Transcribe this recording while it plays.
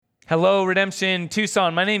Hello, Redemption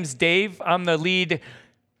Tucson. My name's Dave. I'm the lead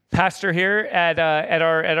pastor here at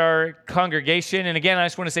our congregation. And again, I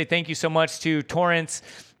just want to say thank you so much to Torrance,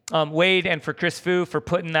 Wade, and for Chris Fu for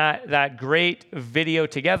putting that great video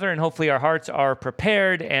together. And hopefully our hearts are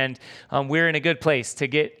prepared and we're in a good place to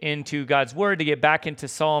get into God's Word, to get back into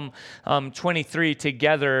Psalm 23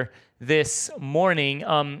 together this morning.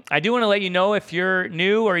 I do want to let you know, if you're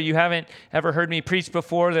new or you haven't ever heard me preach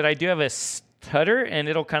before, that I do have a stutter and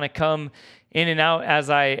it'll kind of come in and out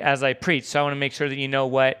as I preach. So I want to make sure that you know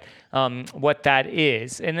what that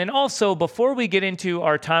is. And then also, before we get into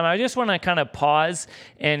our time, I just want to kind of pause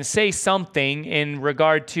and say something in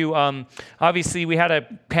regard to, obviously we had a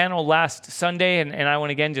panel last Sunday, and I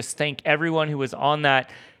want to again just thank everyone who was on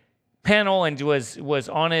that panel and was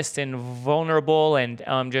honest and vulnerable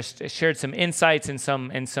and just shared some insights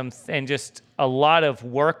and just a lot of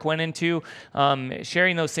work went into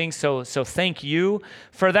sharing those things. So thank you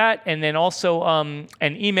for that. And then also an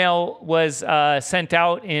email was sent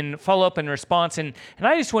out in follow-up and response. And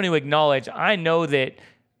I just want to acknowledge, I know that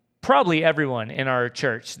probably everyone in our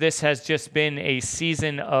church, this has just been a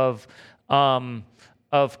season of kind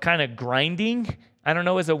of grinding. I don't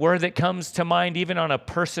know, is a word that comes to mind, even on a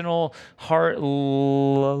personal heart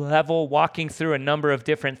level, walking through a number of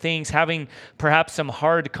different things, having perhaps some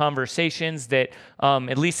hard conversations that,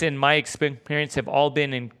 at least in my experience, have all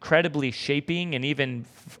been incredibly shaping and even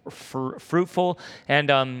fruitful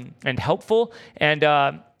and helpful.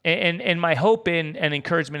 And my hope and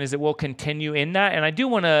encouragement is that we'll continue in that. And I do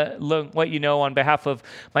want to let you know on behalf of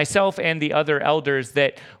myself and the other elders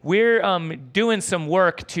that we're doing some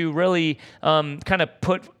work to really kind of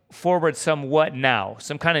put forward some what now,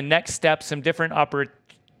 some kind of next steps, some different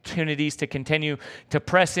opportunities to continue to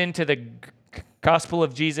press into the gospel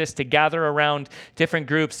of Jesus, to gather around different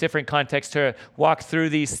groups, different contexts, to walk through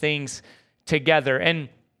these things together. And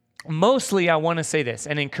mostly, I want to say this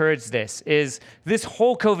and encourage this, is this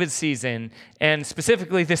whole COVID season, and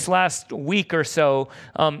specifically this last week or so,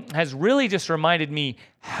 has really just reminded me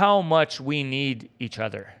how much we need each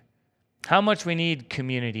other, how much we need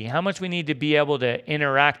community, how much we need to be able to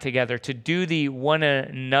interact together, to do the one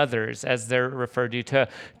another's, as they're referred to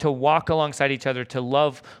walk alongside each other, to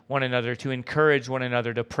love one another, to encourage one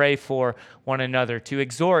another, to pray for one another, to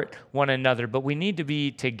exhort one another. But we need to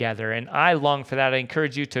be together, and I long for that. I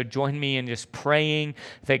encourage you to join me in just praying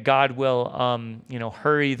that God will,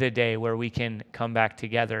 hurry the day where we can come back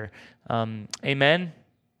together. Amen.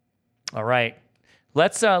 All right.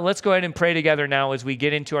 Let's go ahead and pray together now as we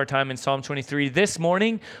get into our time in Psalm 23. This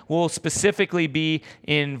morning will specifically be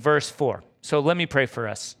in verse 4. So let me pray for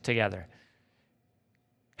us together.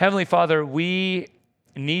 Heavenly Father, we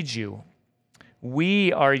need you.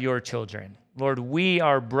 We are your children. Lord, we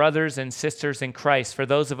are brothers and sisters in Christ. For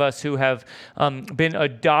those of us who have been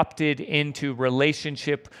adopted into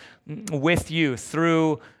relationship with you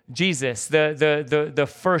through Jesus, the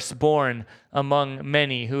firstborn among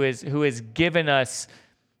many, who has given us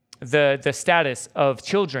the status of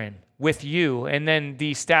children with you, and then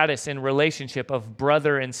the status and relationship of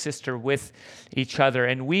brother and sister with each other.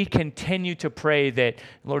 And we continue to pray that,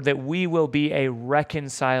 Lord, that we will be a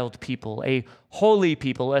reconciled people, a holy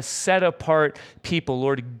people, a set-apart people.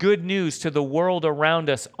 Lord, good news to the world around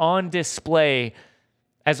us on display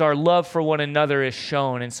as our love for one another is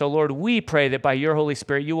shown. And so, Lord, we pray that by your Holy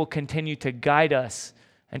Spirit, you will continue to guide us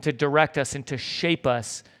and to direct us and to shape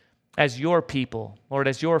us as your people, Lord,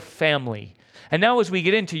 as your family. And now as we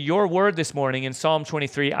get into your word this morning in Psalm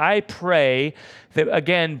 23, I pray that,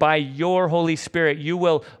 again, by your Holy Spirit, you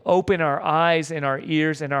will open our eyes and our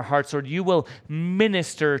ears and our hearts. Lord, you will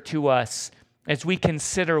minister to us as we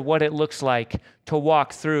consider what it looks like to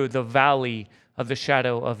walk through the valley of the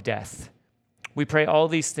shadow of death. We pray all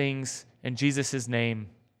these things in Jesus' name.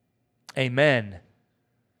 Amen.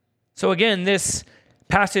 So again, this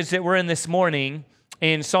passage that we're in this morning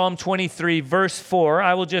in Psalm 23, verse 4,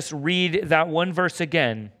 I will just read that one verse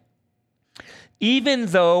again. Even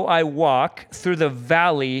though I walk through the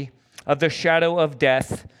valley of the shadow of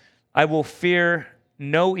death, I will fear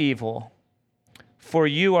no evil, for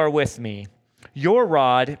you are with me. Your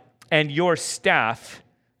rod and your staff,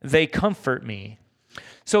 they comfort me.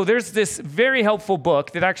 So there's this very helpful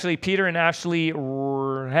book that actually Peter and Ashley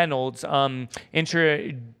Reynolds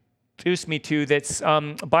introduced me to, that's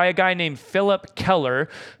by a guy named Philip Keller,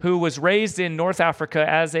 who was raised in North Africa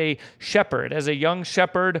as a shepherd, as a young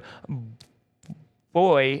shepherd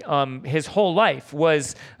boy. His whole life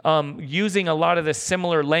was using a lot of the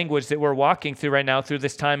similar language that we're walking through right now through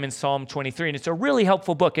this time in Psalm 23. And it's a really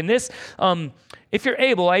helpful book. And this, if you're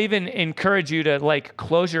able, I even encourage you to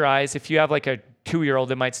close your eyes if you have a 2-year-old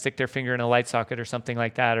that might stick their finger in a light socket or something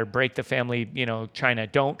like that, or break the family, china.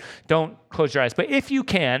 Don't close your eyes. But if you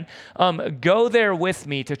can, go there with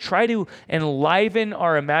me to try to enliven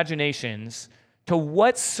our imaginations to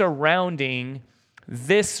what's surrounding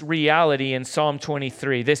this reality in Psalm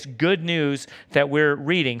 23, this good news that we're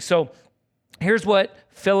reading. So here's what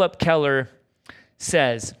Philip Keller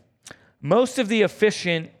says. Most of the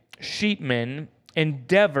efficient sheepmen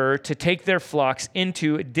endeavor to take their flocks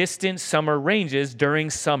into distant summer ranges during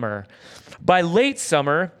summer. By late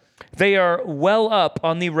summer, they are well up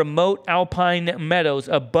on the remote alpine meadows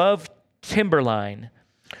above timberline.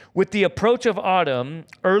 With the approach of autumn,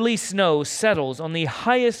 early snow settles on the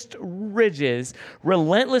highest ridges,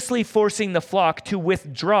 relentlessly forcing the flock to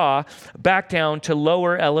withdraw back down to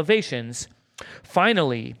lower elevations.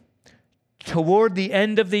 Finally, toward the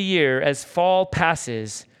end of the year, as fall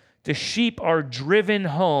passes, the sheep are driven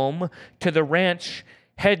home to the ranch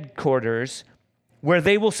headquarters where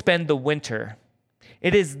they will spend the winter.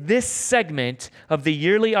 It is this segment of the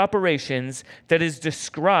yearly operations that is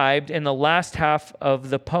described in the last half of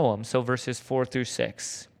the poem, so verses 4 through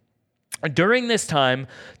 6. During this time,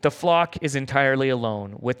 the flock is entirely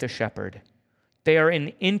alone with the shepherd. They are in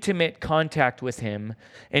intimate contact with him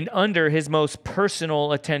and under his most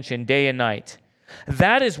personal attention day and night.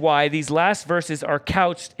 That is why these last verses are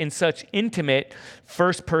couched in such intimate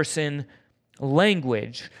first-person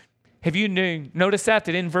language. Have you noticed that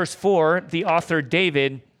in verse 4, the author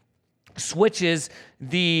David switches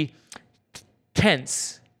the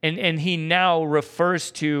tense, and he now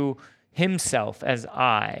refers to himself as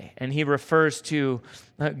I, and he refers to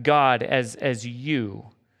God as you.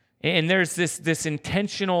 And there's this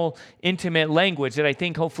intentional, intimate language that I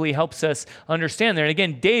think hopefully helps us understand there. And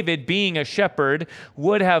again, David, being a shepherd,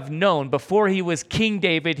 would have known. Before he was King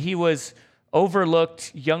David, he was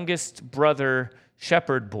overlooked youngest brother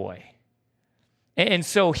shepherd boy. And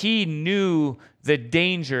so he knew the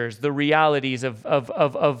dangers, the realities of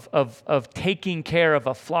taking care of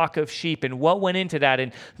a flock of sheep and what went into that,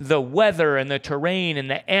 and the weather and the terrain and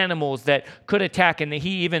the animals that could attack, and that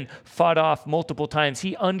he even fought off multiple times.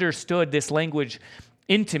 He understood this language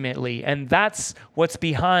intimately, and that's what's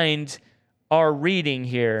behind our reading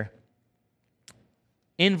here.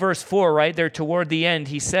 In verse 4, right there toward the end,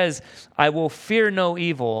 he says, I will fear no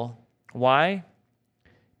evil. Why?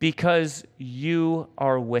 Because you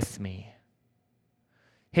are with me.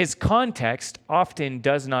 His context often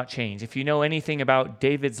does not change. If you know anything about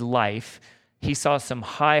David's life, he saw some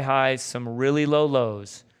high highs, some really low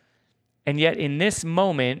lows. And yet in this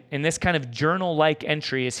moment, in this kind of journal-like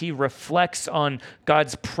entry, as he reflects on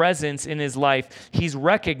God's presence in his life, he's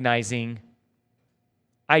recognizing,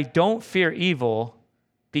 I don't fear evil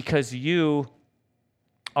because you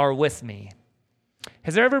are with me.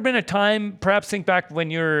 Has there ever been a time, perhaps think back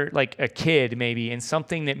when you're like a kid maybe, and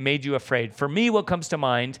something that made you afraid? For me, what comes to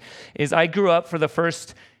mind is I grew up for the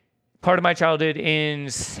first part of my childhood in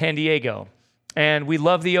San Diego. And we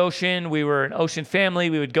loved the ocean. We were an ocean family.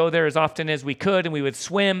 We would go there as often as we could, and we would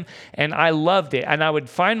swim, and I loved it. And I would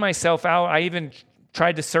find myself out. I even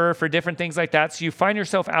tried to surf or different things like that. So you find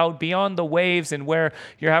yourself out beyond the waves and where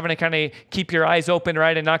you're having to kind of keep your eyes open,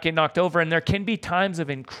 right, and not get knocked over. And there can be times of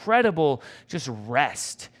incredible just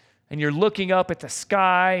rest. And you're looking up at the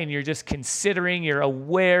sky and you're just considering, you're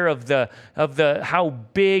aware of the how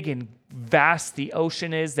big and vast the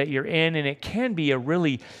ocean is that you're in. And it can be a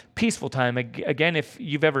really peaceful time. Again, if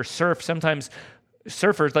you've ever surfed, sometimes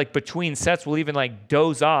surfers like between sets will even like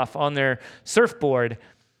doze off on their surfboard.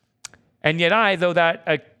 And yet I, though that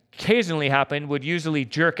occasionally happened, would usually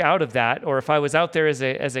jerk out of that. Or if I was out there as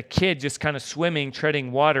a kid just kind of swimming,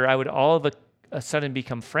 treading water, I would all of a sudden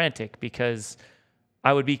become frantic because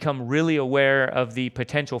I would become really aware of the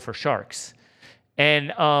potential for sharks.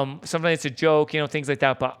 And sometimes it's a joke, things like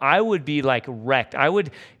that, but I would be like wrecked. I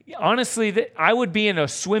would be in a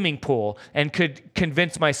swimming pool and could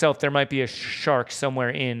convince myself there might be a shark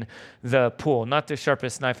somewhere in the pool. Not the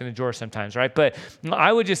sharpest knife in the drawer sometimes, right? But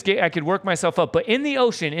I could work myself up. But in the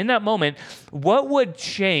ocean, in that moment, what would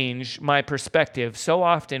change my perspective so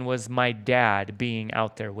often was my dad being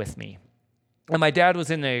out there with me. And my dad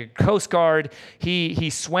was in the Coast Guard. He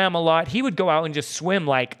swam a lot. He would go out and just swim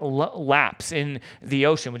like laps in the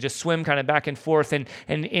ocean, would just swim kind of back and forth. And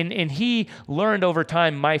he learned over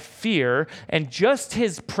time my fear and just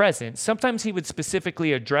his presence. Sometimes he would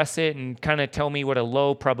specifically address it and kind of tell me what a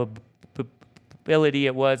low probability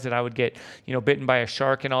it was that I would get, bitten by a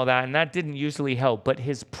shark and all that. And that didn't usually help, but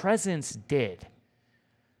his presence did.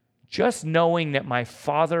 Just knowing that my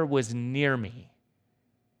father was near me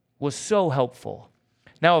was so helpful.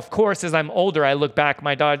 Now, of course, as I'm older, I look back,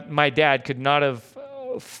 my dad could not have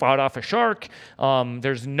fought off a shark.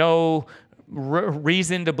 There's no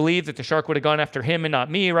reason to believe that the shark would have gone after him and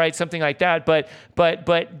not me, right? Something like that. But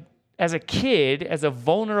as a kid, as a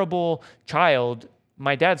vulnerable child,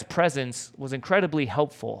 my dad's presence was incredibly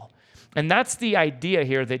helpful. And that's the idea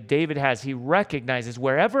here that David has. He recognizes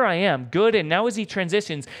wherever I am, good, and now as he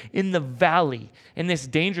transitions in the valley, in this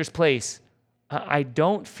dangerous place, I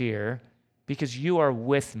don't fear because you are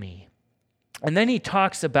with me. And then he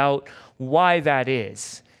talks about why that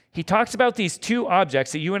is. He talks about these two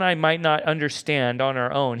objects that you and I might not understand on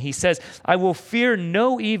our own. He says, I will fear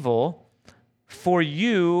no evil, for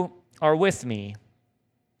you are with me.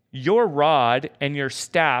 Your rod and your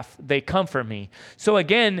staff, they comfort me. So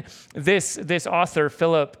again, this author,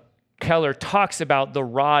 Philip Keller, talks about the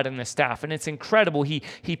rod and the staff, and it's incredible. He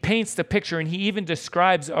paints the picture, and he even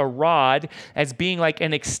describes a rod as being like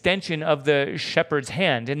an extension of the shepherd's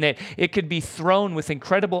hand, and that it could be thrown with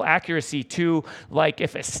incredible accuracy to, like,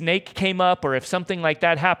 if a snake came up or if something like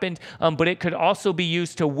that happened, but it could also be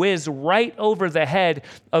used to whiz right over the head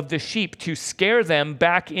of the sheep to scare them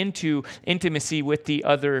back into intimacy with the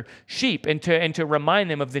other sheep, and to remind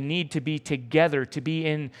them of the need to be together, to be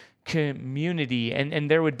in community. And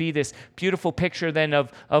there would be this beautiful picture then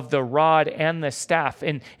of the rod and the staff.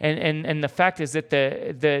 And the fact is that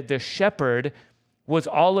the shepherd was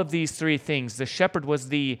all of these three things. The shepherd was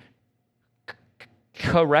the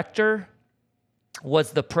corrector,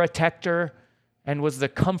 was the protector, and was the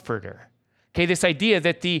comforter. Okay, this idea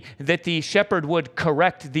that the shepherd would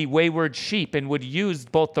correct the wayward sheep and would use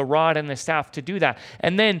both the rod and the staff to do that.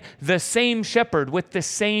 And then the same shepherd with the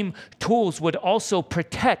same tools would also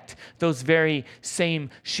protect those very same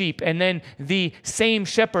sheep. And then the same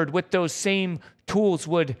shepherd with those same tools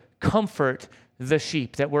would comfort the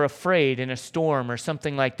sheep that were afraid in a storm or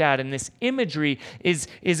something like that. And this imagery is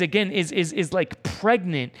like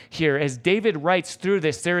pregnant here. As David writes through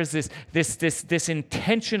this, there is this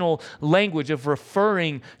intentional language of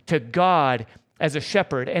referring to God as a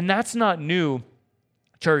shepherd. And that's not new,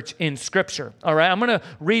 church, in Scripture. All right, I'm going to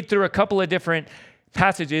read through a couple of different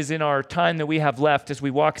passages in our time that we have left as we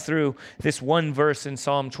walk through this one verse in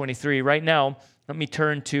Psalm 23. Right now, let me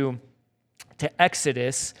turn to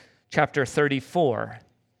Exodus chapter 34.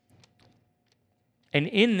 And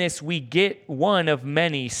in this, we get one of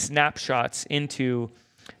many snapshots into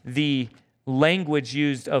the language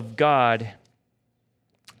used of God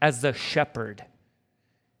as the shepherd.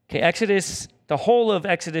 Okay, Exodus, the whole of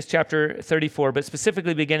Exodus chapter 34, but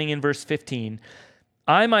specifically beginning in verse 15.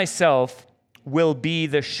 I myself will be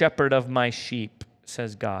the shepherd of my sheep,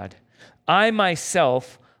 says God. I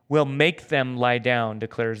myself will make them lie down,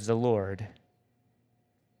 declares the Lord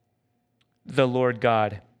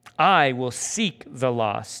God. I will seek the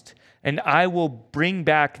lost, and I will bring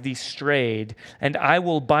back the strayed, and I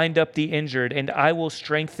will bind up the injured, and I will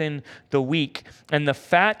strengthen the weak, and the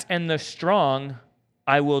fat and the strong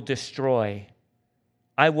I will destroy.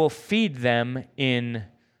 I will feed them in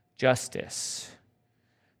justice.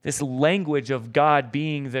 This language of God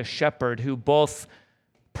being the shepherd who both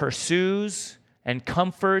pursues and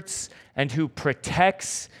comforts and who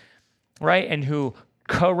protects, right, and who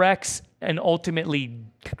corrects and ultimately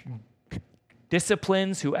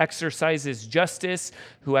disciplines, who exercises justice,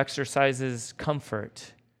 who exercises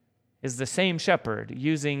comfort, is the same shepherd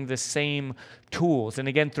using the same tools. And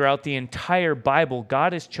again, throughout the entire Bible,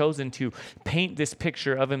 God has chosen to paint this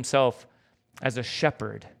picture of himself as a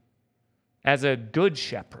shepherd, as a good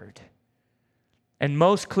shepherd. And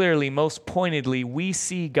most clearly, most pointedly, we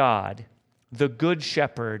see God, the good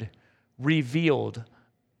shepherd, revealed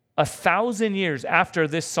 1,000 years after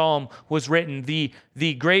this psalm was written.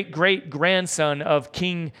 The great-great-grandson of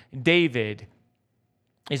King David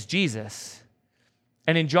is Jesus.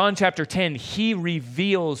 And in John chapter 10, he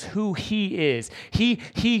reveals who he is.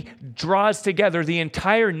 He draws together the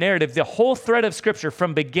entire narrative, the whole thread of Scripture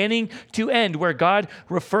from beginning to end, where God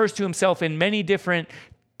refers to himself in many different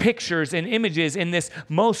pictures and images. In this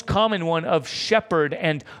most common one of shepherd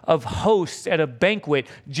and of host at a banquet,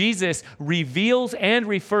 Jesus reveals and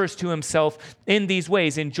refers to himself in these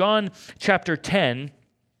ways. In John chapter 10,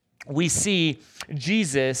 we see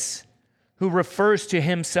Jesus who refers to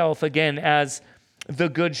himself again as the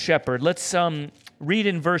good shepherd. Let's read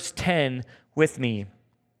in verse 10 with me,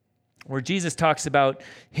 where Jesus talks about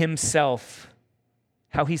himself,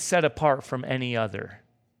 how he's set apart from any other.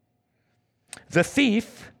 The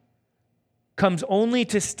thief comes only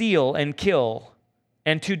to steal and kill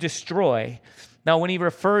and to destroy. Now, when he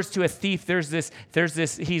refers to a thief, there's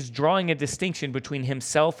this, he's drawing a distinction between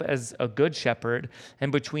himself as a good shepherd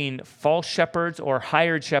and between false shepherds or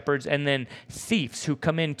hired shepherds and then thieves who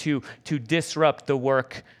come in to disrupt the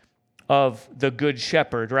work of the good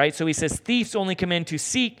shepherd, right? So he says, thieves only come in to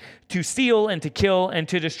seek, to steal, and to kill, and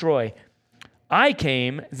to destroy. I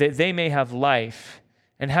came that they may have life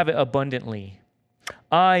and have it abundantly.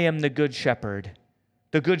 I am the good shepherd.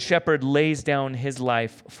 The good shepherd lays down his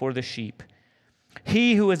life for the sheep.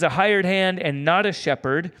 He who is a hired hand and not a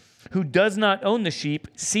shepherd, who does not own the sheep,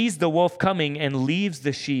 sees the wolf coming and leaves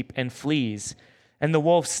the sheep and flees. And the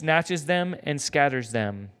wolf snatches them and scatters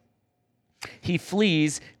them. He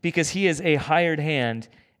flees because he is a hired hand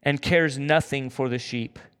and cares nothing for the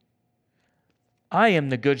sheep. I am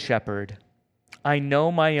the good shepherd. I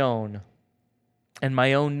know my own, and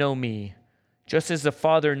my own know me, just as the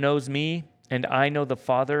Father knows me, and I know the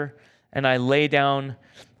Father, and I lay down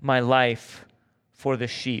my life for the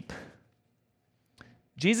sheep.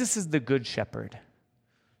 Jesus is the good shepherd.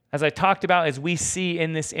 As I talked about, as we see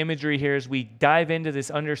in this imagery here, as we dive into this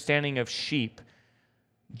understanding of sheep,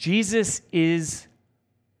 Jesus is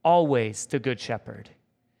always the good shepherd.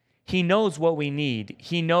 He knows what we need.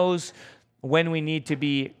 He knows when we need to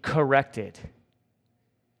be corrected.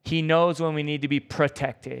 He knows when we need to be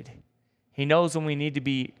protected. He knows when we need to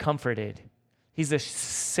be comforted. He's the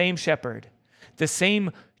same shepherd. The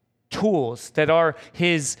same tools that are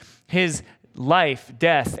his life,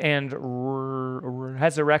 death, and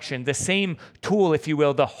resurrection. The same tool, if you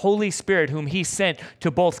will, the Holy Spirit, whom he sent to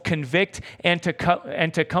both convict and to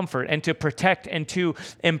comfort and to protect and to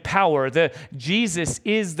empower. Jesus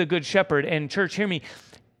is the good shepherd. And church, hear me.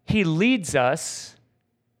 He leads us,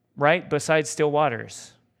 right, beside still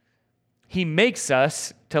waters. He makes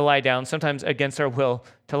us to lie down, sometimes against our will,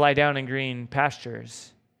 to lie down in green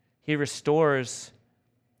pastures. He restores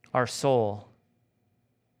our soul.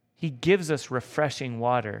 He gives us refreshing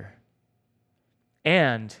water.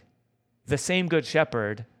 And the same good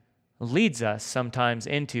shepherd leads us sometimes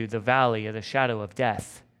into the valley of the shadow of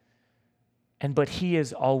death. But he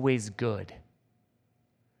is always good.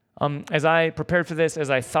 As I prepared for this, as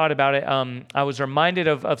I thought about it, I was reminded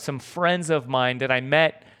of some friends of mine that I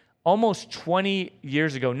met almost 20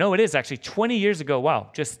 years ago. No, it is actually 20 years ago.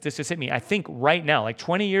 Wow, this just hit me. I think right now, like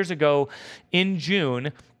 20 years ago in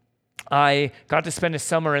June, I got to spend a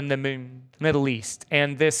summer in the Middle East.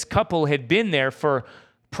 And this couple had been there for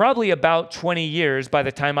probably about 20 years by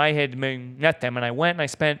the time I had met them. And I went and I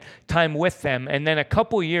spent time with them. And then a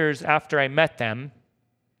couple years after I met them,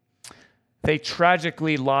 they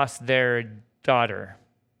tragically lost their daughter.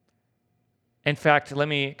 In fact, let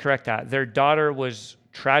me correct that. Their daughter was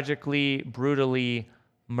tragically, brutally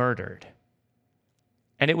murdered.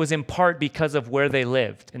 And it was in part because of where they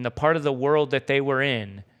lived, in the part of the world that they were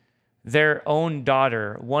in. Their own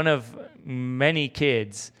daughter, one of many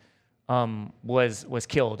kids, was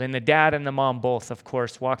killed. And the dad and the mom both, of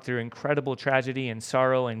course, walked through incredible tragedy and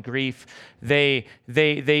sorrow and grief. They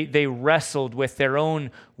wrestled with their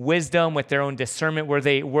own wisdom, with their own discernment. Were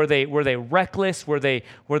they reckless? Were they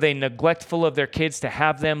neglectful of their kids to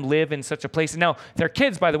have them live in such a place? Now, their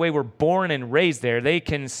kids, by the way, were born and raised there. They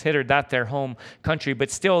considered that their home country,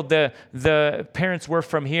 but still the parents were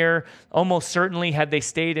from here. Almost certainly, had they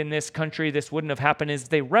stayed in this country, this wouldn't have happened. As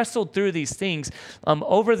they wrestled through these things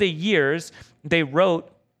over the years, they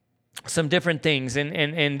wrote some different things.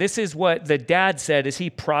 And this is what the dad said as he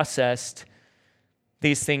processed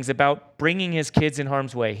these things about bringing his kids in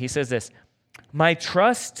harm's way. He says this: "My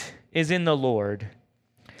trust is in the Lord.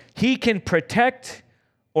 He can protect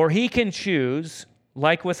or he can choose,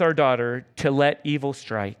 like with our daughter, to let evil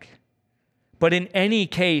strike. But in any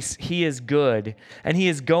case, he is good and he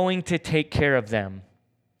is going to take care of them.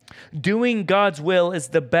 Doing God's will is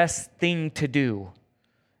the best thing to do.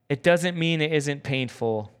 It doesn't mean it isn't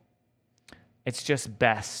painful. It's just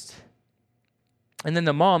best." And then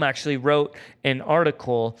the mom actually wrote an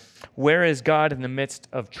article, "Where is God in the Midst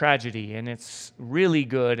of Tragedy?" And it's really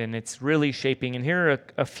good and it's really shaping. And here are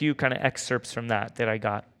a few kind of excerpts from that I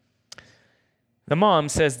got. The mom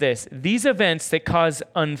says this: "These events that cause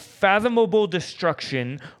unfathomable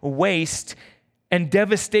destruction, waste, and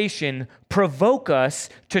devastation provoke us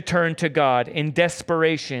to turn to God in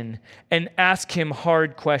desperation and ask him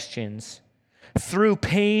hard questions. Through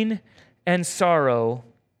pain and sorrow,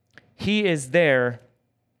 he is there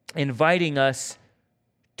inviting us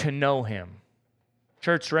to know him."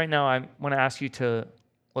 Church, right now, I want to ask you to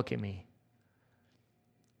look at me.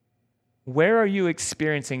 Where are you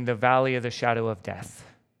experiencing the valley of the shadow of death?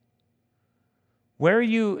 Where are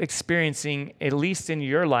you experiencing, at least in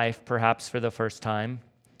your life, perhaps for the first time,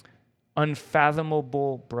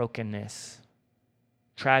 unfathomable brokenness,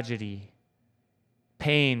 tragedy,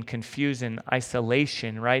 pain, confusion,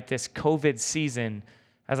 isolation, right? This COVID season,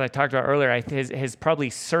 as I talked about earlier, has probably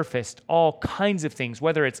surfaced all kinds of things,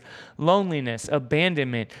 whether it's loneliness,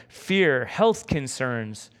 abandonment, fear, health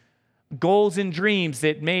concerns, goals and dreams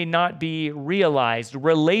that may not be realized,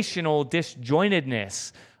 relational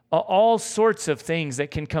disjointedness, all sorts of things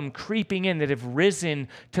that can come creeping in that have risen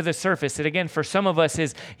to the surface. That again, for some of us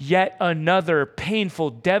is yet another painful,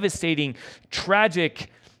 devastating, tragic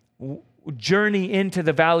journey into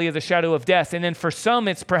the valley of the shadow of death. And then for some,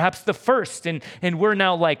 it's perhaps the first. And we're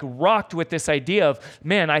now like rocked with this idea of,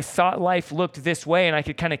 man, I thought life looked this way and I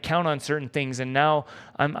could kind of count on certain things. And now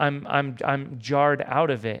I'm jarred out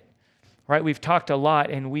of it. Right? We've talked a lot,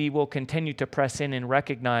 and we will continue to press in and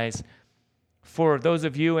recognize for those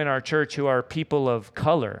of you in our church who are people of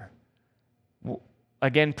color,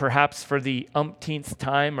 again, perhaps for the umpteenth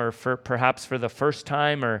time, or perhaps for the first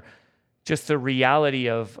time, or just the reality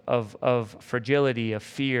of fragility, of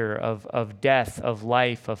fear, of death, of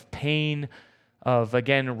life, of pain, of,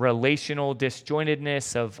 again, relational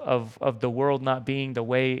disjointedness, of the world not being the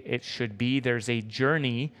way it should be. There's a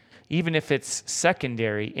journey, even if it's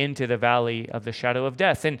secondary, into the valley of the shadow of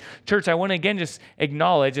death. And church, I want to again just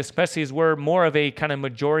acknowledge, especially as we're more of a kind of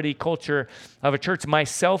majority culture of a church,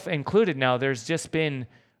 myself included now, there's just been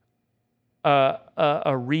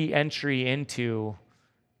a re-entry into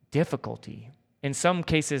difficulty. In some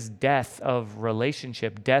cases, death of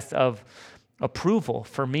relationship, death of approval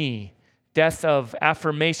for me, death of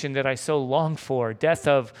affirmation that I so long for, death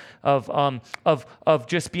of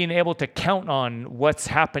just being able to count on what's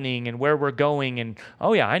happening and where we're going. And,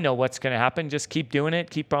 oh yeah, I know what's going to happen. Just keep doing it.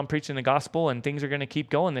 Keep on preaching the gospel and things are going to keep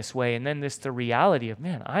going this way. And then the reality of,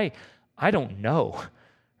 man, I don't know,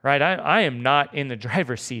 right? I am not in the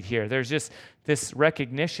driver's seat here. There's just this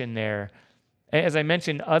recognition there. As I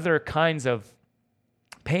mentioned, other kinds of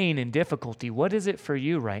pain and difficulty. What is it for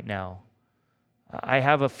you right now? I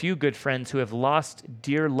have a few good friends who have lost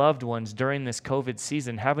dear loved ones during this COVID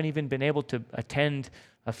season, haven't even been able to attend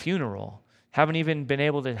a funeral, haven't even been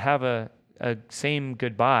able to have a same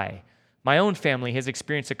goodbye. My own family has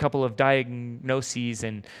experienced a couple of diagnoses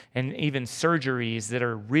and even surgeries that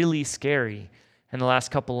are really scary in the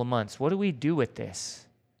last couple of months. What do we do with this?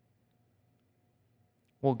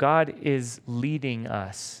 Well, God is leading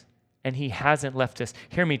us, and He hasn't left us.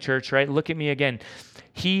 Hear me, church, right? Look at me again.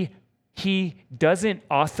 He doesn't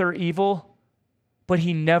author evil, but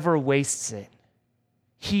He never wastes it.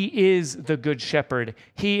 He is the good shepherd.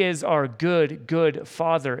 He is our good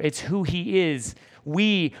Father. It's who He is.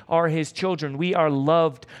 We are His children. We are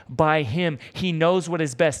loved by Him. He knows what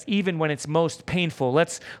is best, even when it's most painful.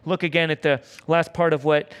 Let's look again at the last part of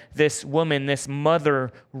what this woman, this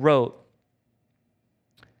mother, wrote.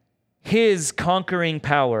 His conquering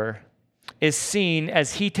power is seen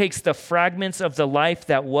as He takes the fragments of the life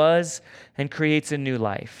that was and creates a new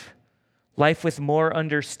life with more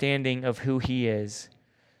understanding of who He is,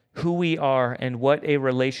 who we are, and what a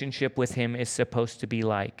relationship with Him is supposed to be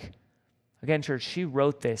like. Again, church, she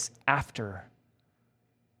wrote this after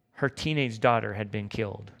her teenage daughter had been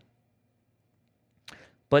killed.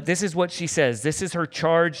 But this is what she says. This is her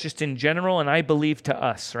charge just in general, and I believe to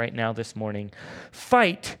us right now this morning.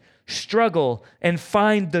 Fight, struggle, and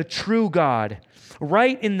find the true God.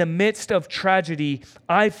 Right in the midst of tragedy,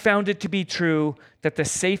 I've found it to be true that the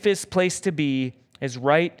safest place to be is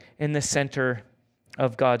right in the center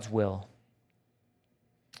of God's will.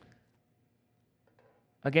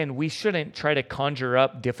 Again, we shouldn't try to conjure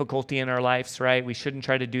up difficulty in our lives, right? We shouldn't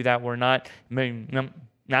try to do that. We're not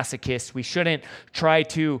masochists. We shouldn't try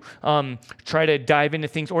to dive into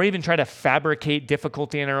things or even try to fabricate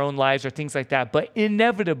difficulty in our own lives or things like that. But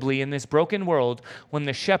inevitably in this broken world, when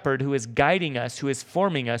the shepherd who is guiding us, who is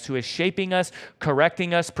forming us, who is shaping us,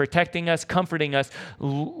 correcting us, protecting us, comforting us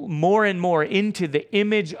more and more into the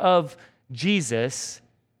image of Jesus,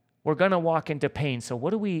 we're going to walk into pain. So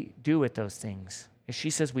what do we do with those things? As she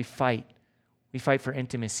says, we fight. We fight for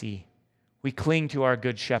intimacy. We cling to our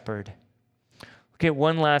good shepherd. Look at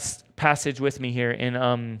one last passage with me here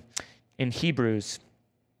in Hebrews.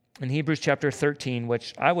 In Hebrews chapter 13,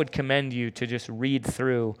 which I would commend you to just read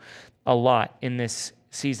through a lot in this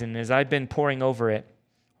season. As I've been poring over it,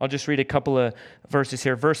 I'll just read a couple of verses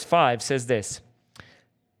here. Verse 5 says this: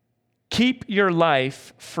 keep your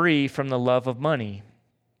life free from the love of money,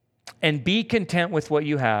 and be content with what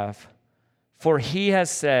you have. For He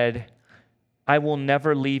has said, I will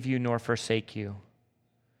never leave you nor forsake you.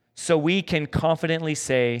 So we can confidently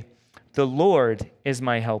say, the Lord is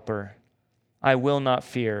my helper. I will not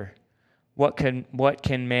fear. What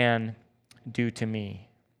can man do to me?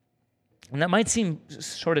 And that might seem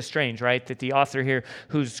sort of strange, right? That the author here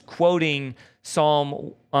who's quoting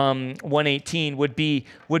Psalm 118 would be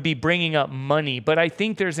bringing up money. But I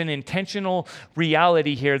think there's an intentional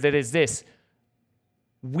reality here that is this.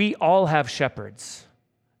 We all have shepherds.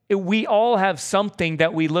 We all have something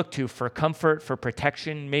that we look to for comfort, for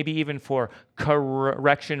protection, maybe even for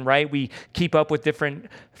correction, right? We keep up with different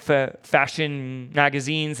fashion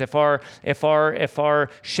magazines. If our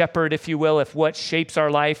shepherd, if you will, if what shapes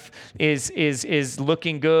our life is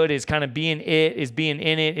looking good, is kind of being it, is being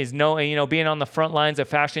in it, is being on the front lines of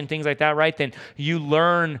fashion, things like that, right? Then you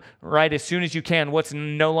learn, right, as soon as you can, what's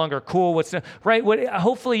no longer cool, right?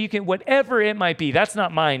 Hopefully you can, whatever it might be. That's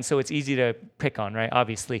not mine, so it's easy to pick on, right?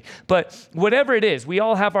 Obviously. But whatever it is, we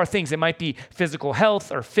all have our things. It might be physical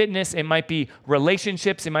health or fitness. It might be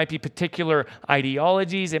relationships. It might be particular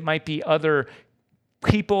ideologies. It might be other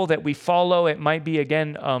people that we follow. It might be,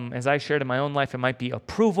 again, as I shared in my own life, it might be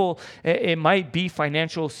approval. It might be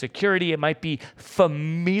financial security. It might be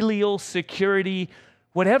familial security.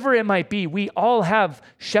 Whatever it might be, we all have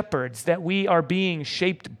shepherds that we are being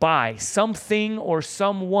shaped by, something or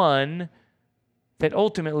someone that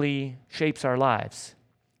ultimately shapes our lives.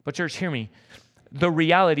 But church, hear me. The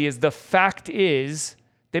reality is, the fact is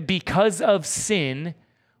that because of sin,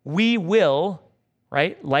 we will,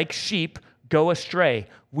 right, like sheep, go astray.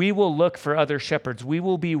 We will look for other shepherds. We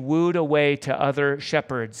will be wooed away to other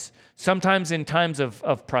shepherds, sometimes in times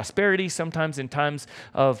of prosperity, sometimes in times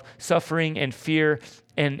of suffering and fear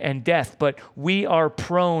and death. But we are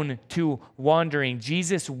prone to wandering.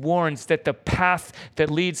 Jesus warns that the path that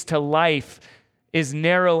leads to life is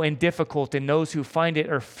narrow and difficult, and those who find it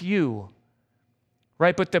are few,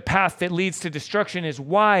 right? But the path that leads to destruction is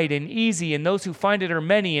wide and easy, and those who find it are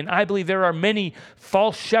many. And I believe there are many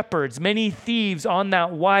false shepherds, many thieves on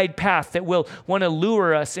that wide path that will want to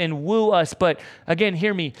lure us and woo us. But again,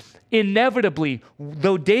 hear me, inevitably,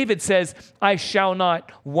 though David says, I shall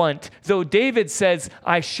not want, though David says,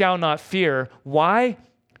 I shall not fear. Why?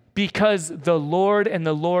 Because the Lord and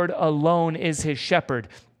the Lord alone is his shepherd.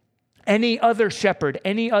 Any other shepherd,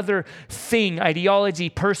 any other thing, ideology,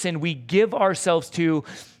 person we give ourselves to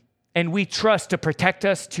and we trust to protect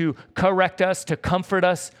us, to correct us, to comfort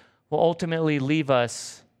us, will ultimately leave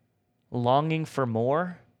us longing for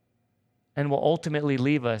more and will ultimately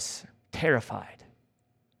leave us terrified.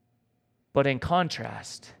 But in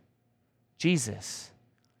contrast, Jesus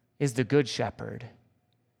is the good shepherd.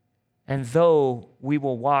 And though we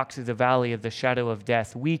will walk through the valley of the shadow of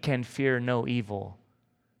death, we can fear no evil,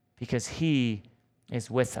 because he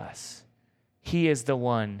is with us. He is the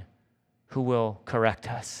one who will correct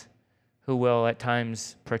us, who will at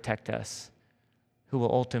times protect us, who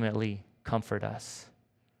will ultimately comfort us.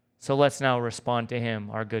 So let's now respond to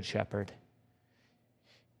him, our good shepherd.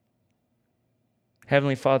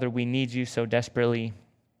 Heavenly Father, we need you so desperately.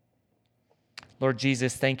 Lord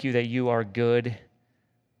Jesus, thank you that you are good,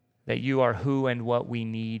 that you are who and what we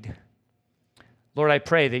need. Lord, I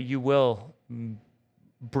pray that you will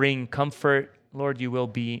bring comfort. Lord, you will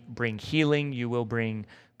bring healing. You will bring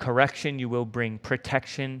correction. You will bring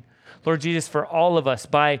protection. Lord Jesus, for all of us,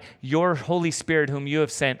 by your Holy Spirit whom you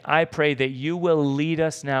have sent, I pray that you will lead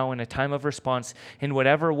us now in a time of response in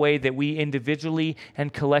whatever way that we individually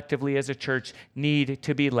and collectively as a church need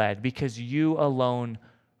to be led, because you alone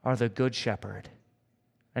are the good shepherd.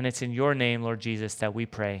 And it's in your name, Lord Jesus, that we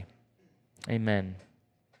pray. Amen.